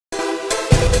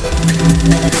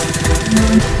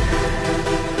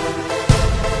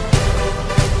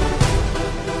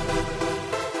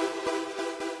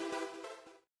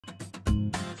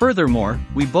Furthermore,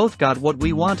 we both got what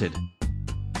we wanted.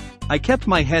 I kept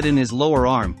my head in his lower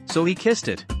arm, so he kissed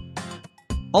it.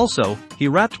 Also, he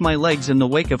wrapped my legs in the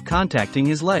wake of contacting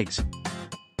his legs.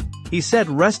 He said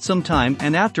rest some time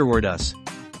and afterward us.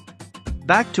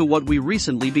 Back to what we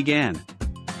recently began.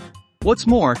 What's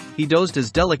more, he dozed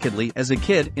as delicately as a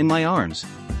kid in my arms.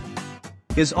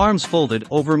 His arms folded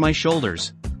over my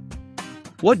shoulders.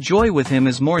 What joy with him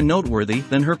is more noteworthy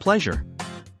than her pleasure.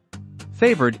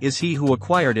 Favored is he who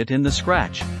acquired it in the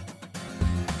scratch.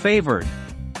 Favored.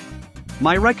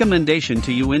 My recommendation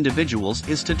to you individuals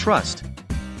is to trust.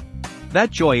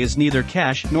 That joy is neither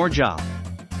cash nor job.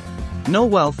 No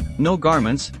wealth, no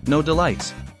garments, no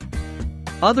delights.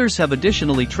 Others have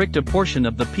additionally tricked a portion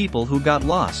of the people who got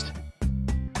lost.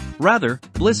 Rather,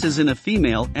 bliss is in a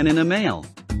female and in a male.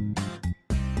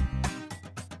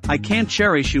 I can't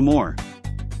cherish you more.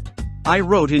 I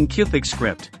wrote in Cufic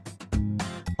script.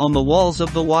 On the walls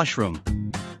of the washroom.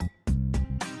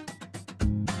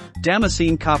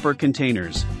 Damascene copper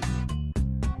containers.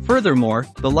 Furthermore,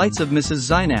 the lights of Mrs.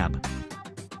 Zainab.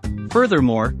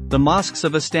 Furthermore, the mosques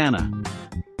of Astana.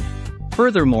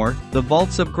 Furthermore, the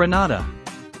vaults of Granada.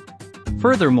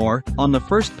 Furthermore, on the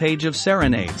first page of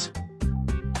Serenades.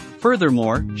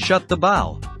 Furthermore, shut the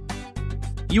bow.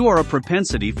 You are a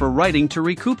propensity for writing to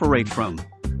recuperate from.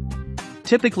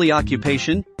 Typically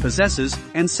occupation, possesses,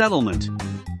 and settlement.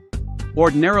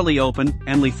 Ordinarily open,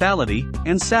 and lethality,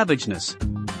 and savageness.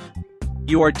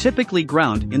 You are typically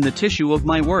ground in the tissue of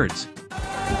my words.